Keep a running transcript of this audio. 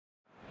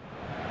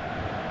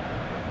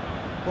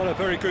Well, a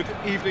very good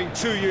evening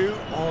to you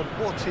on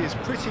what is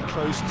pretty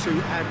close to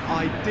an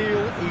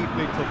ideal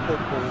evening for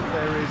football.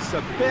 There is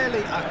barely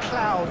a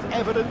cloud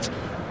evident.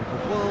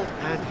 The world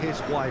and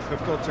his wife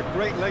have gone to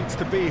great lengths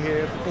to be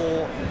here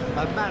for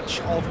a match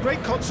of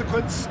great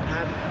consequence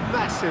and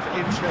massive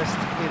interest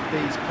in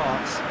these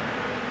parts.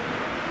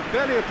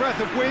 Barely a breath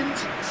of wind,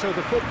 so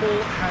the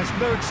football has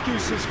no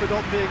excuses for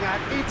not being at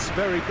its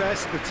very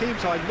best. The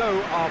teams I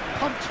know are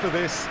pumped for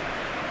this.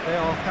 There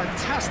are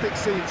fantastic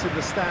scenes in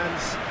the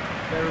stands.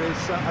 There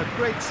is a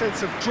great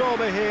sense of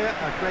drama here,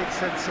 a great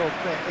sense of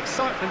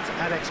excitement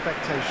and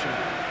expectation.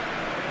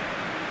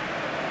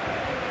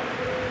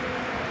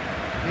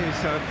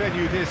 Here's a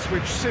venue this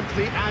which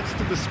simply adds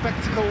to the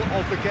spectacle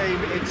of the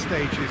game in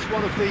stages.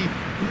 One of the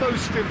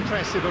most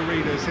impressive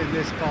arenas in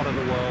this part of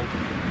the world.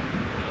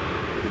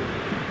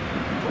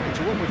 According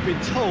to what we've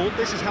been told,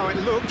 this is how it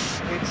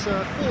looks. It's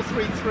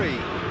 4-3-3.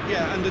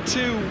 Yeah, and the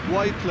two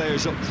wide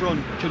players up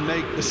front can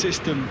make the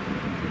system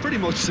pretty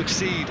much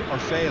succeed or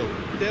fail.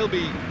 They'll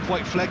be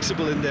quite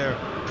flexible in their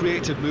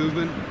creative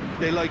movement.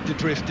 They like to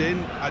drift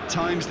in. At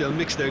times they'll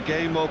mix their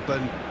game up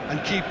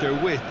and keep their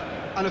width.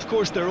 And of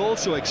course they're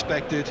also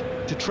expected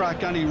to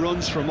track any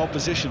runs from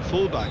opposition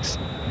fullbacks.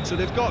 So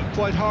they've got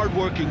quite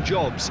hard-working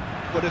jobs,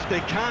 but if they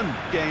can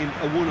gain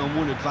a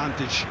one-on-one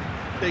advantage,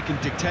 they can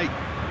dictate.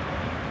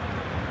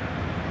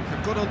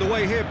 They've got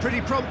underway here pretty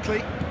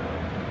promptly.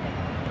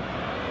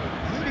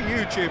 Who do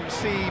you, Jim,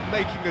 see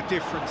making a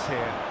difference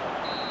here?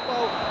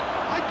 Well,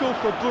 I'd go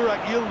for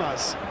Burak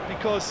Yilmaz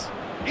because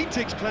he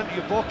ticks plenty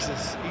of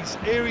boxes. He's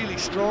aerially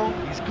strong,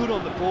 he's good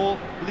on the ball,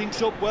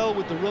 links up well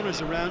with the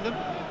runners around him,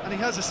 and he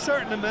has a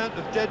certain amount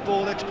of dead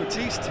ball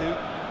expertise too.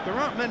 There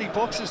aren't many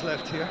boxes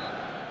left here.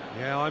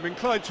 Yeah, I'm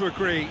inclined to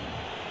agree.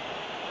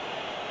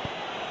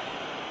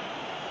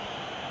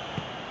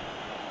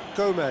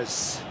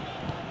 Gomez.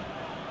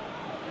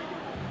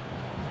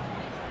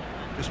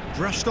 Just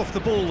brushed off the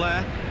ball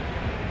there.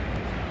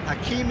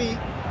 Hakimi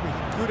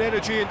with good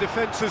energy in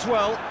defence as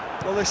well.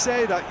 Well, they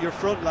say that your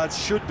front lads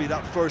should be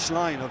that first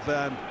line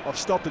of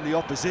stopping the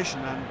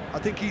opposition, and I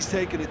think he's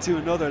taken it to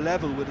another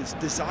level with his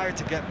desire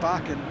to get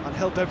back and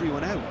help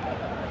everyone out.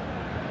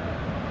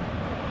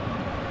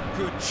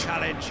 Good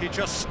challenge, he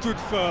just stood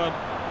firm.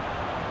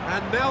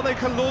 And now they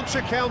can launch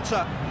a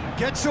counter.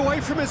 Gets away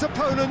from his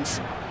opponents.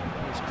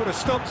 He's put a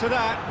stop to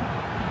that.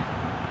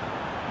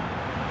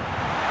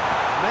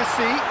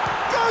 Messi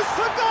goes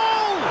for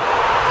goal!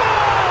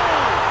 Goal!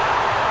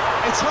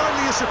 It's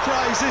hardly a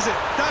surprise, is it?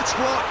 That's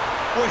what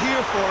we're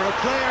here for, a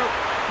player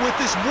with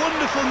this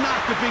wonderful knack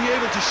of being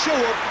able to show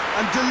up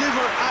and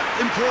deliver at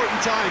important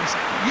times.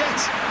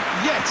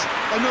 Yet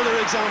another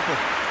example.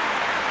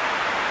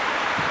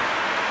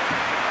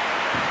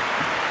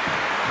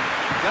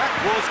 That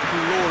was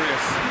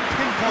glorious.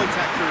 Pinpoint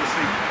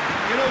accuracy.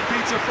 You know,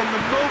 Peter, from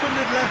the moment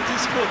it left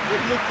his foot,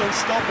 it looked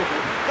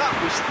unstoppable. That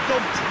was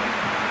thumped.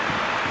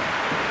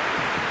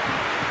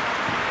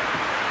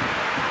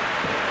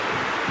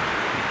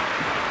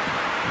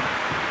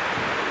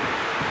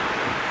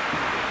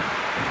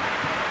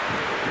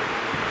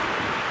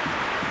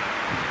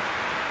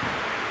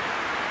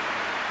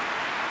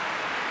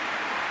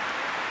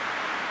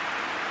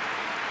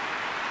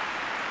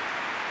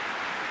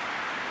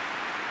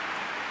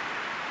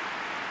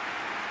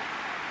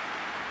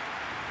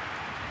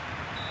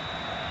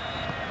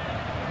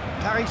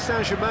 Paris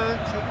Saint-Germain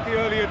took the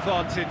early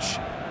advantage.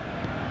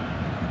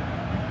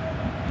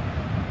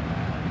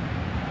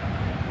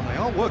 Well, they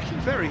are working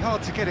very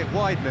hard to get it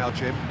wide now,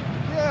 Jim.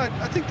 Yeah,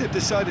 I think they've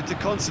decided to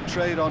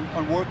concentrate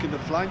on working the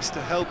flanks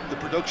to help the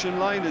production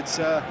line. It's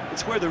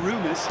where the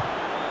room is.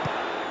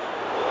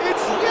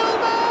 It's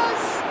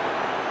Yilmaz!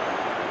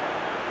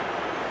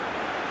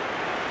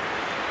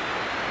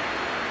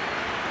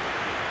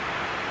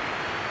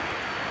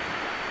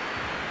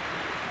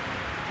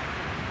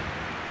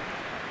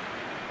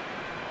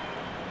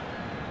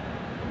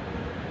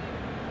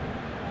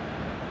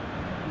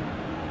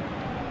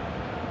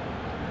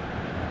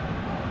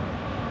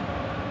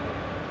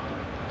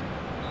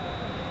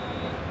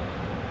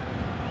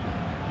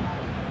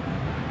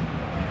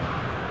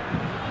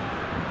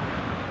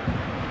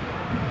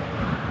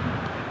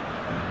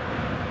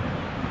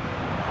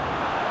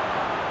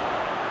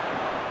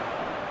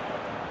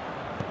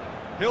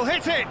 He'll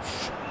hit it!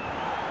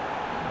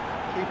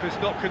 Keeper's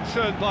not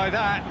concerned by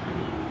that.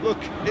 Look,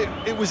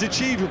 it was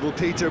achievable,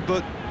 Peter,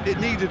 but it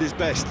needed his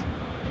best.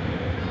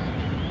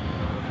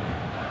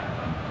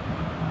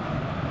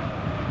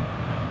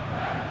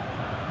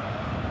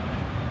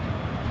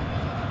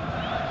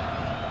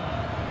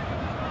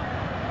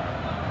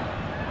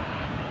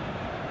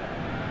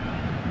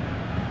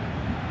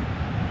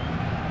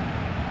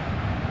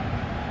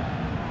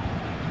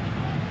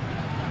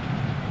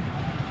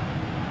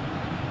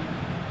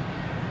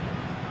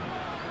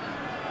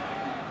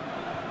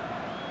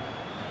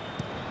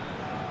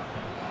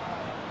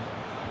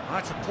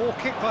 That's a poor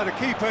kick by the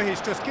keeper,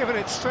 he's just given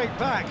it straight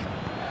back.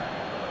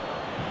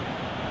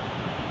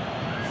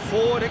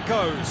 Forward it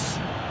goes.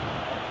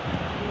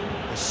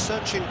 A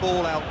searching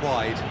ball out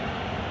wide.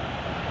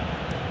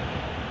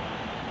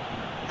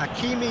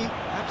 Hakimi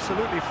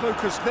absolutely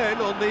focused then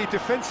on the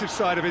defensive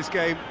side of his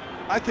game.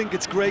 I think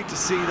it's great to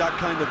see that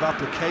kind of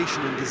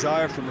application and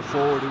desire from a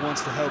forward who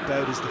wants to help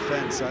out his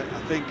defence. I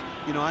think,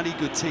 you know, any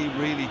good team,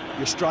 really,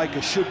 your striker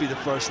should be the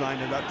first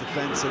line of that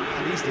defence,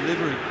 and he's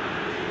delivering.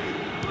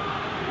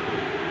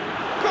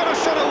 Got a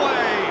shot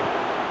away!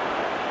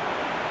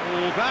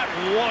 Oh, that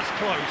was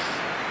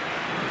close.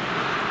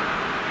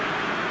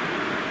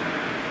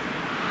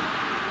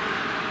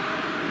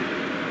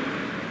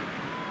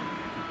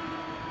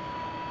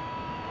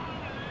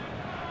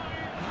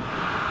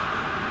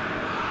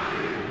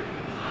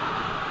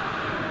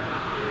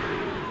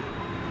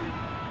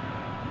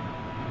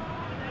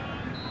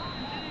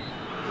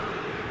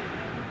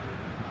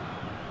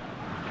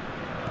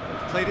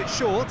 Played it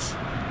short,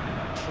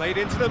 played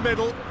into the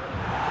middle.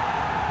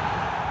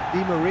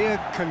 Di Maria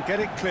can get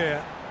it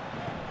clear.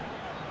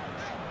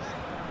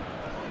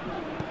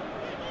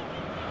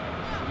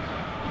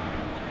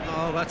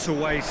 Oh, that's a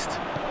waste.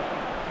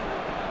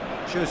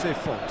 Jose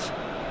Font.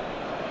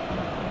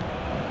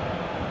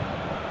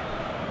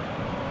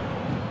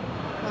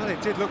 Well,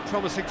 it did look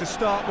promising to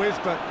start with,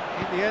 but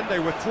in the end they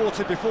were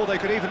thwarted before they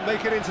could even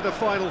make it into the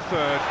final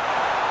third.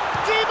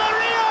 Di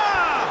Maria!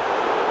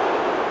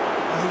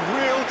 A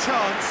real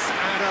chance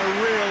and a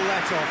real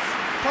let-off.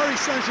 Paris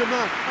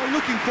Saint-Germain are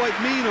looking quite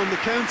mean on the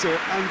counter,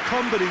 and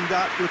combating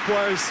that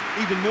requires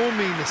even more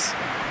meanness.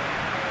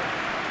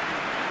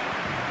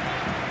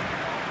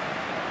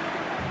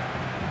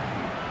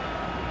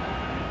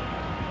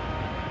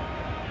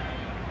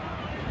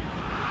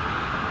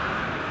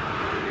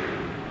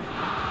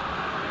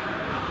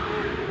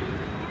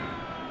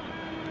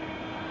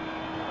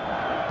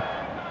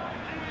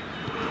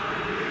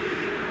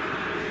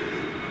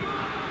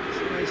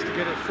 Tries to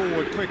get it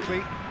forward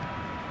quickly.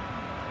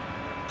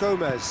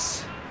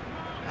 Gomez,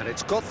 and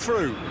it's got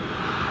through.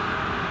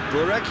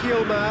 Burak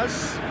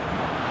Yilmaz,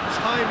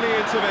 timely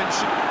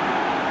intervention.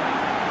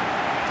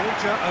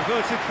 Danger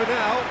averted for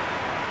now.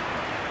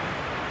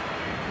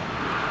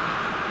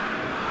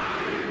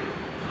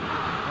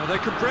 Oh, they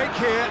could break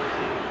here.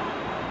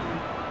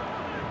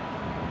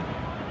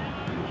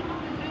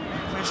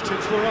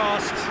 Questions were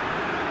asked.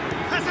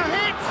 Has a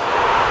hit!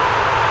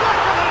 Back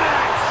of the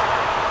net!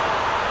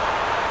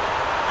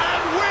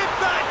 And with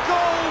that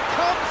goal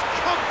comes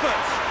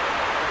comfort.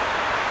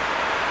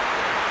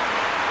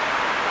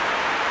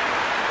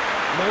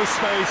 No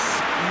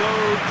space, no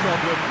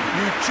problem.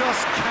 You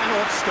just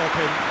cannot stop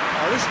him.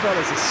 Oh, this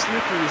fella's as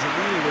slippery as a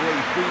needle the way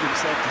he freed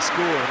himself to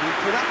score. I mean,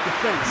 for that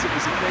defence, it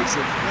was a case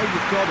of, now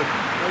you've got him,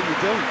 now you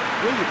don't.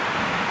 Brilliant.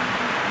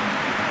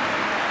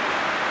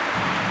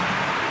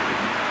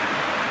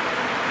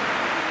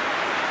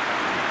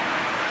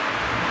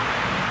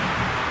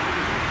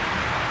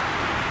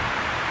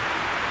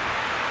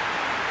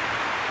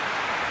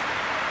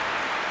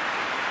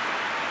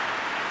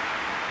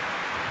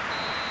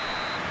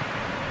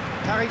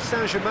 Paris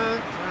Saint-Germain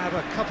grab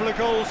a couple of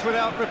goals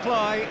without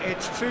reply.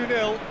 It's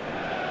 2-0.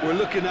 We're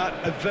looking at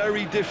a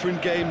very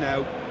different game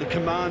now. The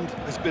command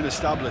has been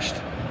established.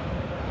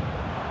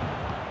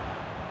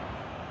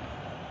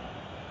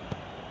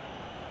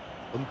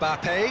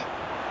 Mbappe.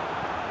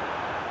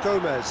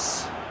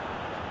 Gomez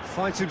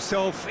finds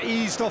himself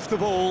eased off the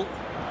ball.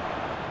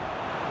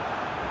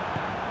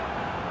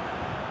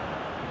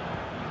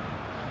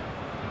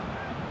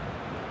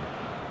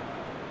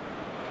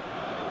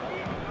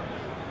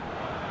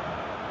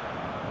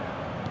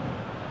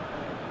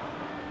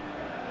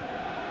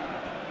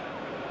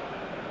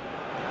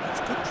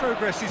 Good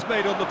progress he's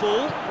made on the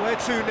ball. Where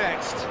to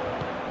next?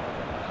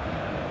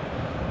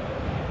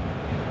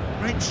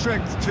 Great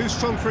strength, too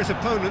strong for his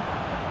opponent.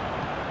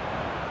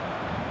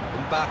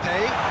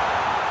 Mbappe.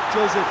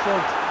 Jose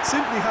Font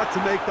simply had to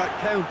make that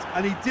count,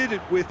 and he did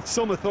it with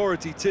some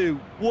authority too.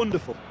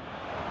 Wonderful.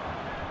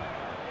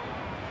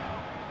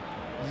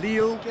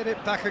 Lille get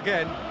it back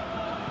again.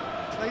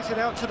 Plays it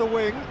out to the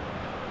wing.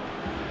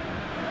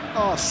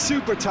 Oh,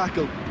 super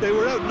tackle. They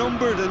were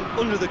outnumbered and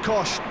under the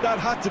cosh. That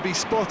had to be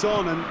spot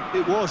on, and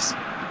it was.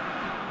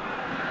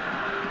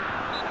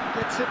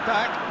 Gets it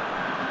back.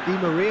 Di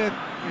Maria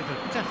with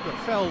a definite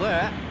foul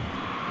there.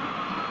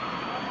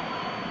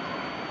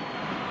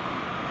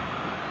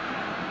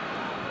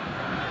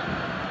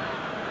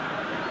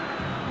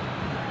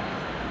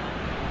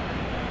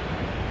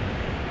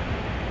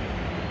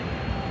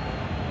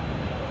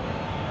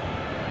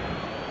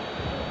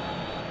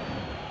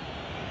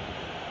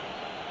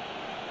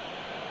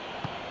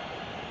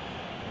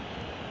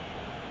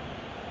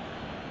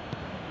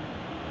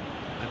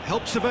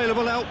 Help's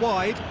available out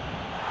wide.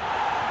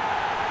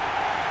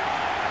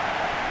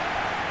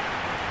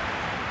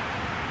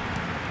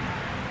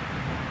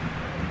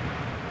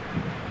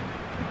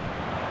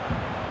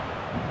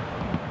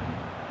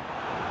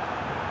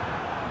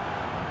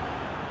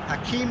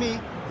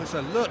 Hakimi was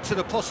alert to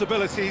the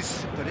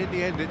possibilities, but in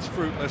the end it's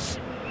fruitless.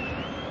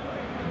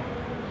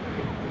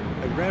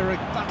 Herrera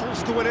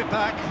battles to win it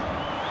back.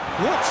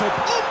 What a...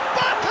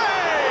 Mbappe!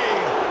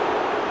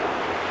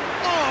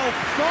 Oh, Oh,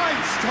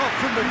 fine stop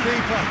from the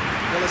keeper.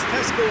 Well, as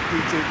Tesco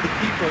Peter, the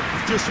keeper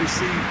just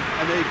received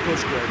an A+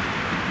 grade.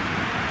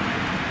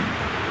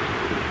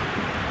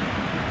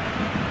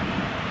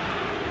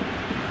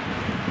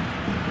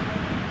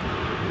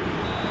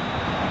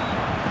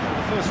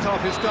 The first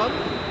half is done.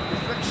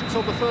 Reflections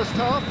on the first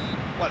half?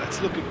 Well,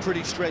 it's looking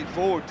pretty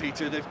straightforward,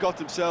 Peter. They've got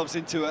themselves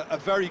into a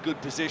very good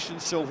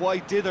position, so why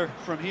dither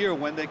from here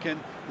when they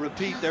can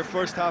repeat their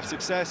first half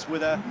success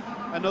with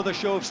another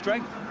show of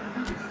strength?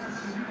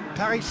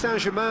 Paris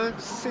Saint-Germain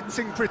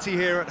sitting pretty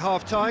here at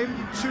half-time,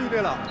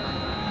 2-0 up.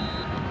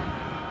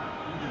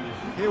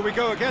 Here we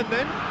go again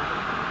then.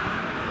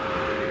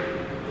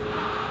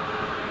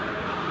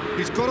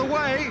 He's got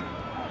away.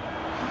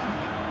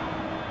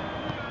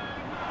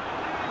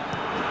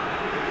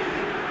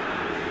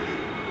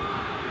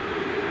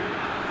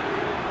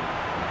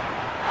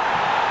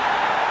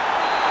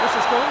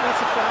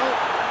 That's a foul.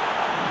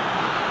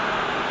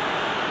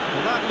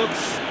 Well, that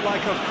looks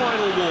like a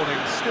final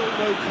warning, still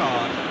no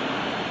card.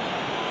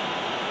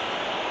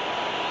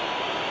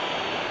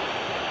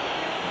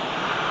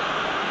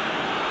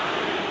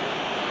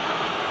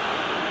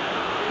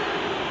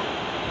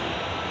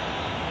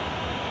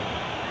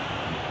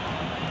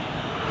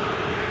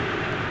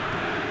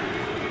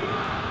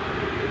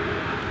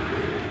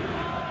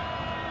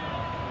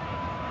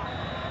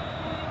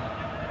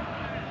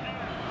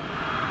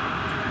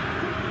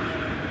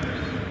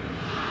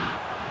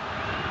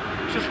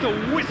 Just a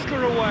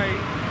whisker away.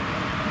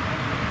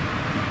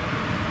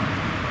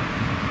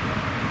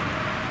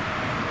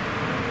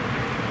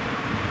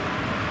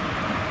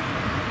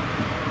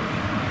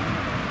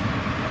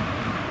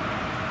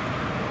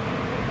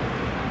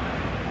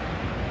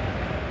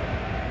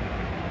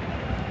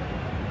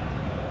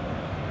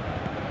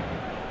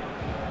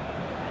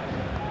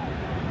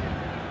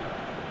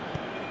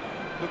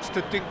 Looks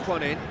to dink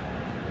one in.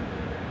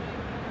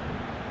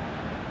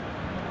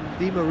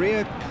 Di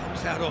Maria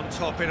comes out on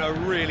top in a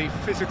really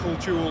physical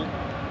duel.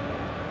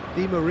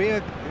 Di Maria,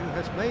 who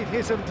has made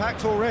his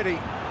impact already.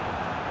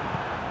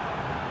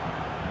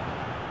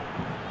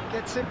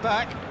 Gets it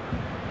back.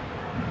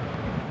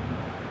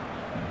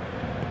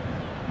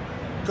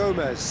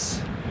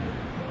 Gomez.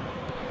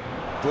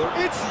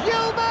 It's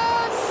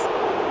Yilmaz!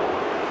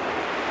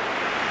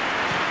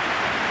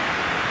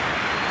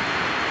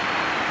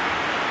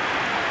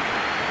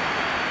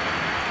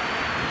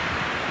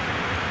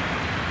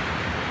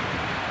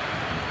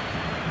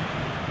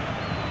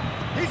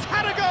 He's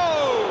had a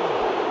go!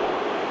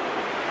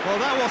 Well,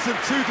 that wasn't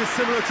too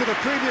dissimilar to the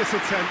previous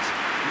attempt.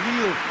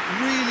 Lille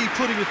really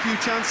putting a few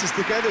chances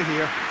together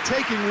here.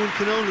 Taking one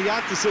can only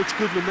add to such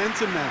good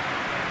momentum now.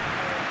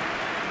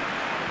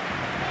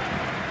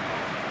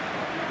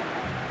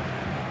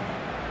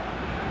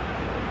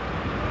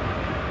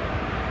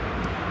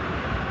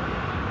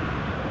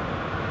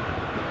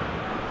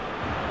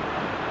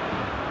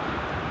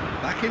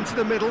 Back into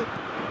the middle.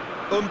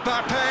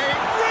 Mbappe,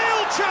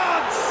 real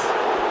chance!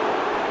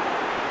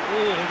 Oh,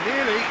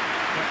 nearly,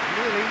 but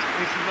nearly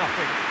is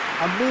nothing.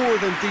 A more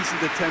than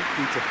decent attempt,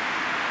 Peter.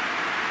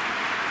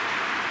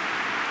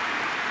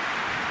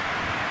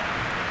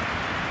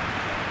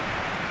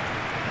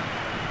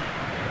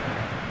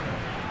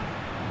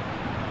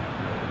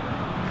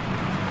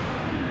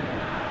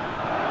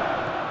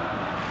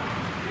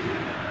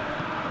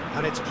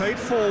 And it's played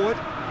forward.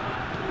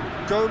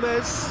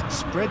 Gomez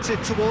spreads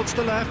it towards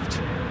the left.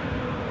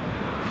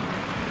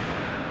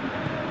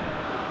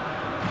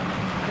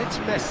 And it's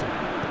Messi.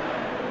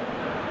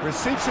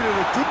 Receives it in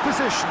a good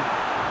position.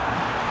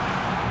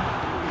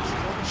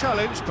 Strong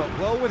challenge, but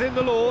well within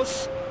the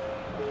laws.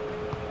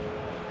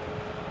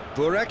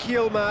 Burak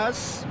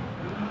Yilmaz.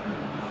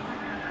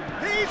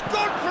 He's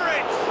gone for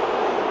it!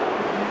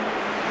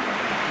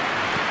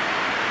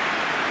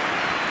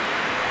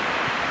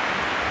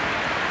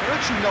 They're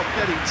actually not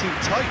getting too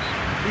tight.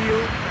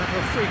 Lille have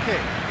a free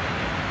kick.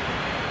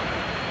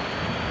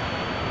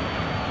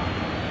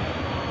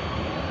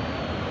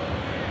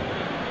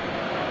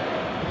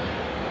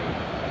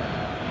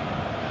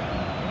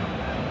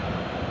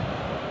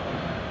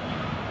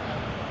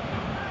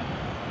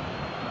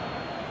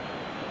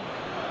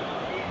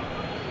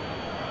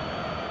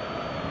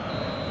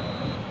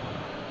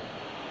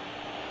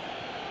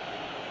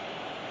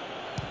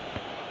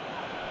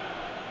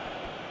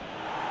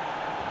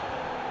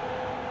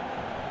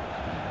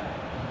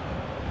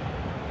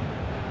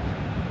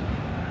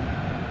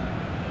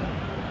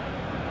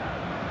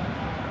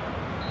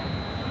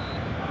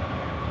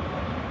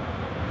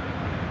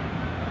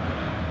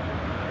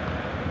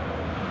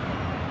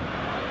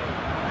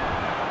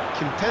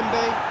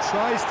 Kimpembe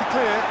tries to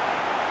clear.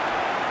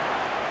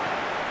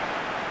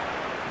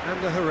 And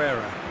the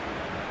Herrera.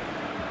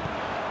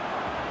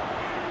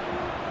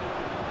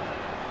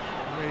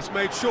 He's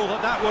made sure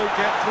that that won't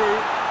get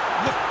through.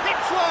 Look,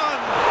 hits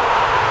one!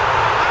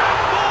 And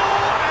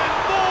more, and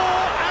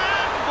more,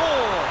 and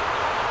more!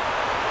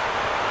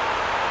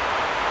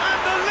 And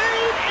the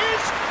lead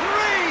is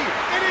 3!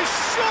 It is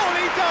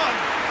surely done!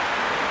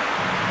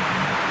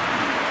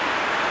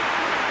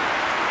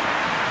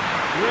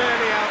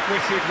 Really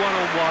outwitted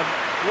one-on-one.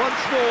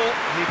 Once more,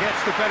 he gets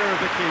the better of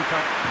the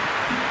keeper.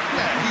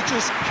 Yeah, he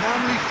just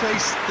calmly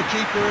faced the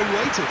keeper and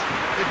waited.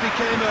 It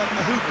became a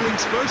who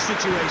blinks first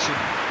situation.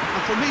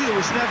 And for me, there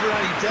was never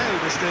any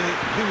doubt as to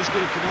who was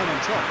going to come out on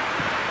top.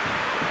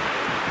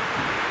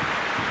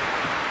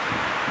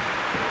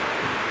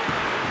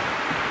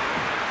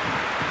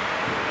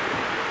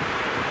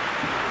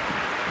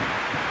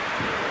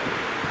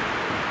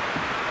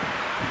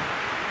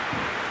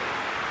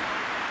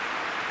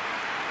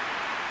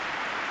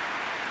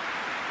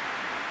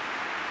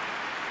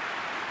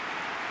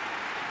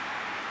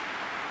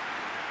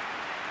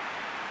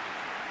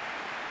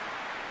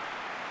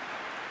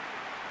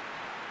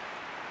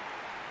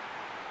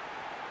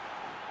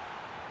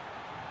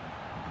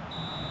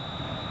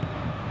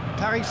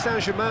 Paris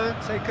Saint-Germain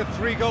take a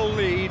 3-goal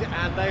lead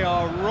and they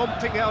are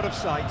romping out of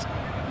sight.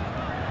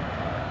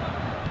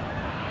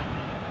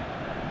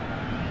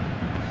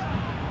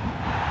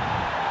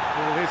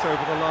 Ball is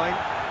over the line.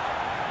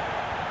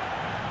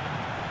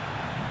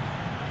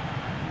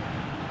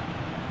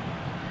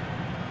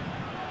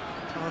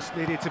 Pass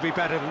needed to be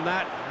better than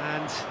that,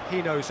 and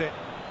he knows it.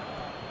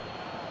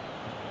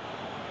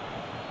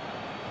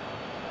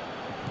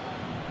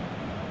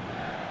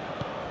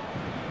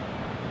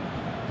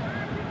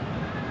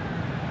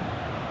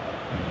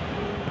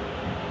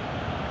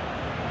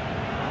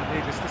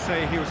 Needless to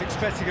say, he was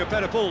expecting a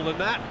better ball than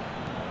that.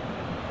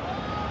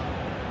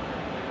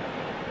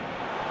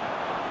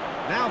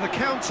 Now the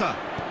counter.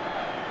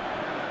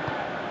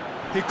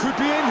 He could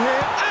be in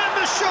here, and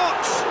the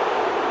shot!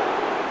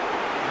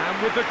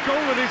 And with the goal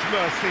at his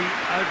mercy,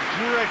 a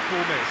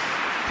dreadful miss.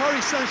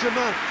 Paris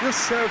Saint-Germain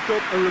just served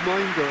up a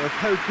reminder of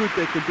how good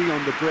they can be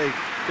on the break.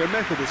 Their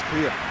method is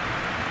clear.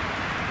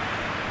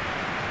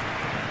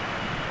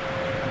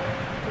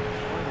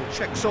 Final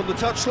checks on the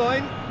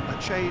touchline.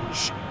 A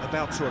change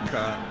about to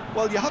occur.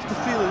 Well, you have to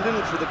feel a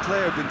little for the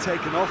player being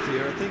taken off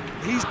here. I think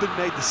he's been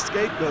made the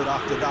scapegoat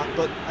after that,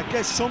 but I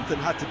guess something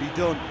had to be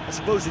done. I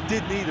suppose it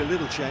did need a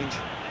little change.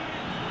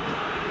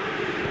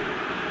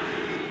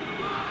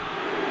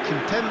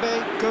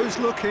 Kimpembe goes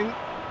looking.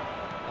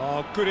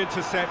 Oh, good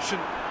interception.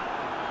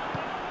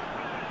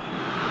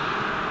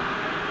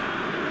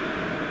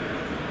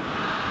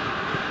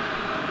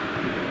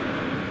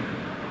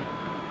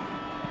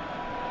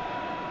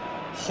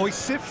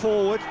 Hoists it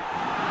forward.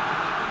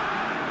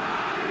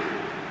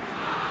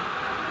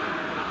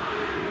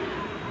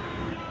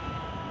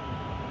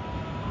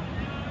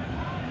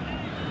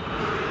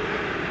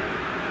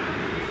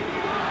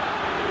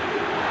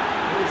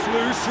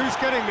 Loose, who's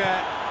getting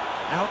there?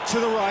 Out to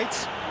the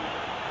right.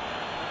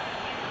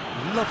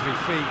 Lovely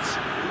feet.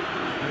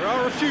 There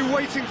are a few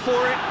waiting for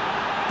it.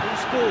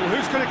 Loose ball,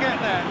 who's going to get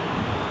there?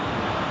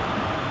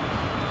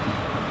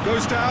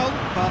 Goes down,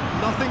 but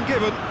nothing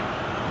given.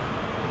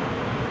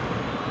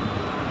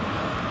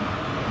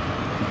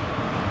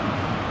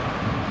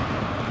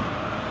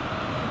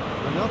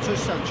 Renato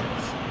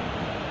Sanchez.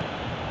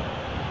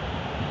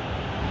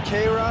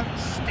 Keira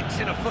sticks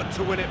in a foot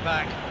to win it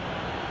back.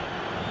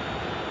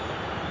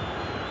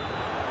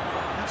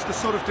 That's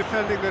the sort of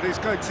defending that is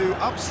going to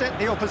upset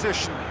the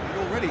opposition. It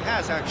already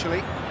has, actually.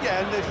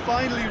 Yeah, and they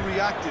finally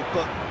reacted,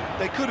 but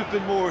they could have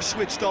been more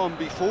switched on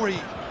before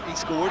he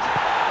scored.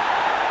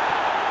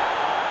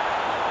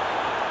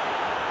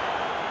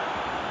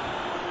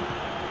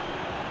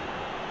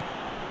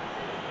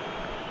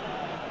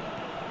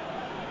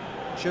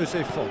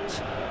 Jose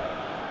Font.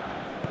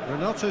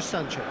 Renato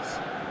Sanchez.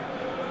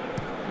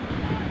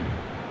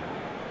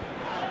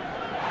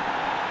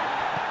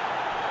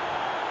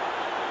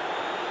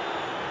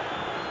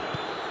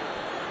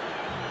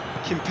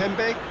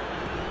 Kimpembe,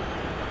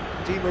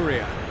 Di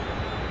Maria,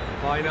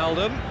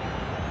 Wijnaldum,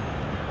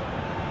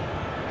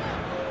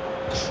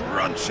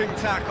 crunching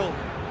tackle.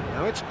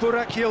 Now it's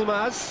Burak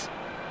Yilmaz.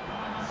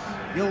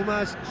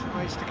 Yilmaz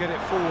tries to get it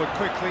forward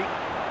quickly.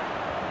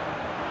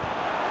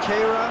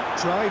 Keira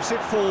drives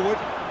it forward.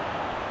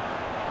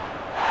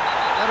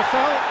 That a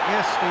foul?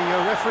 Yes, the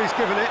referee's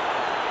given it.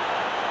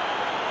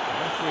 The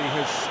referee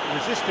has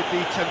resisted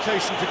the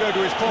temptation to go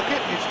to his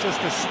pocket. It's just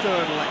a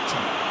stern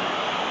lecture.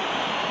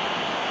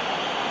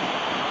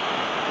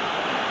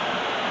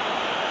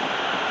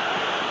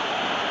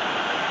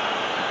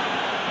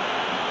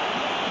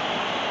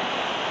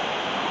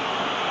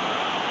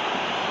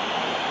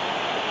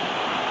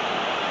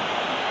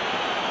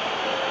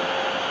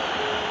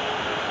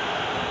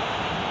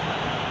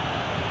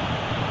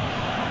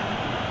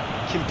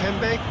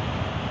 Kimpembe,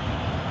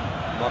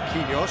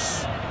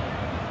 Marquinhos.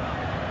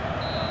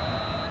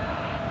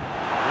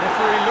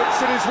 Referee looks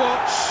at his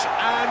watch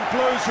and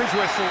blows his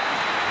whistle.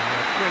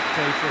 A great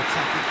day for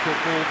attacking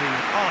football. The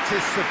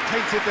artists have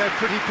painted their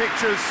pretty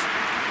pictures.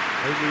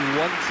 Only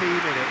one team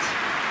in it.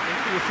 What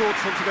are your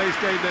thoughts on today's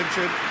game then,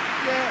 Jim?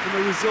 Yeah, and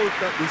a result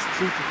that was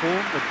true to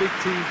form. A big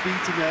team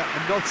beating a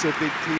not so big team.